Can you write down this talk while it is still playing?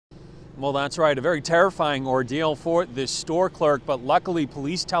Well, that's right. A very terrifying ordeal for this store clerk, but luckily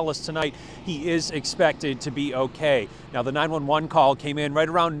police tell us tonight he is expected to be okay. Now, the 911 call came in right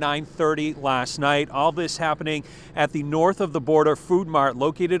around 9:30 last night. All this happening at the north of the border food mart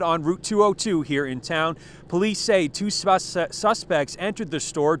located on Route 202 here in town. Police say two suspects entered the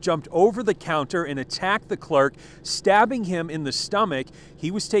store, jumped over the counter and attacked the clerk, stabbing him in the stomach.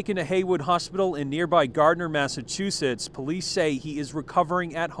 He was taken to Haywood Hospital in nearby Gardner, Massachusetts. Police say he is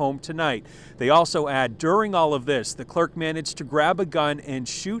recovering at home tonight. They also add, during all of this, the clerk managed to grab a gun and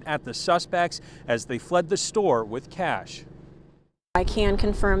shoot at the suspects as they fled the store with cash. I can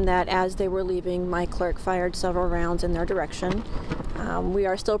confirm that as they were leaving, my clerk fired several rounds in their direction. We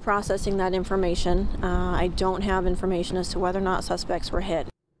are still processing that information. I don't have information as to whether or not suspects were hit.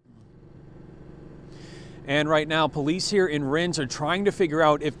 And right now, police here in Rindge are trying to figure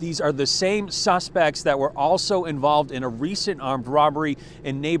out if these are the same suspects that were also involved in a recent armed robbery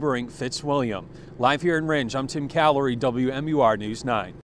in neighboring Fitzwilliam. Live here in Rindge, I'm Tim Callery, WMUR News 9.